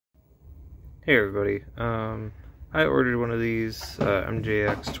Hey everybody, I ordered one of these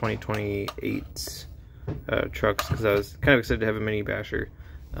MJX 2028 trucks because I was kind of excited to have a mini basher.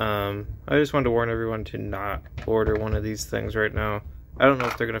 I just wanted to warn everyone to not order one of these things right now. I don't know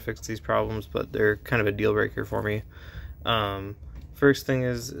if they're going to fix these problems, but they're kind of a deal breaker for me. First thing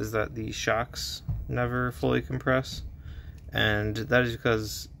is that the shocks never fully compress, and that is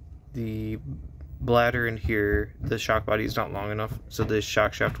because the bladder in here, the shock body is not long enough, so the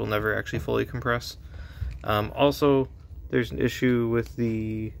shock shaft will never actually fully compress. Also, there's an issue with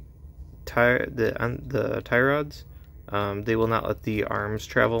the tie rods. They will not let the arms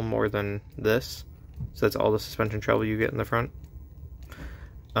travel more than this, so that's all the suspension travel you get in the front.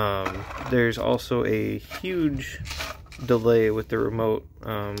 There's also a huge delay with the remote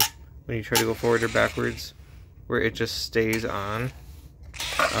when you try to go forward or backwards, where it just stays on.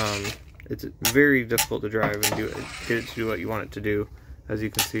 It's very difficult to drive and get it to do what you want it to do, as you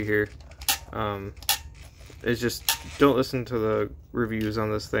can see here. It's just, don't listen to the reviews on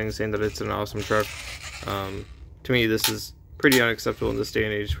this thing saying that it's an awesome truck. To me, this is pretty unacceptable in this day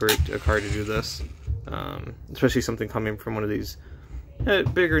and age for a car to do this, especially something coming from one of these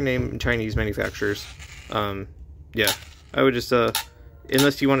bigger name Chinese manufacturers. Yeah, I would just,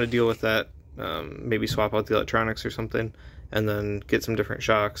 unless you want to deal with that, maybe swap out the electronics or something, and then get some different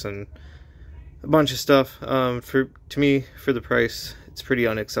shocks and a bunch of stuff. To me, for the price, it's pretty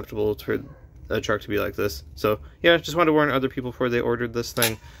unacceptable for a truck to be like this. So yeah, just wanted to warn other people before they ordered this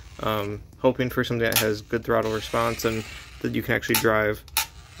thing, hoping for something that has good throttle response and that you can actually drive.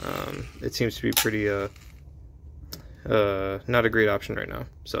 It seems to be pretty not a great option right now.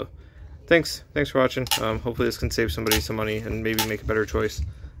 So thanks for watching. Hopefully this can save somebody some money and maybe make a better choice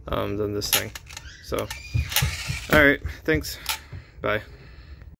than this thing. So alright, thanks, bye.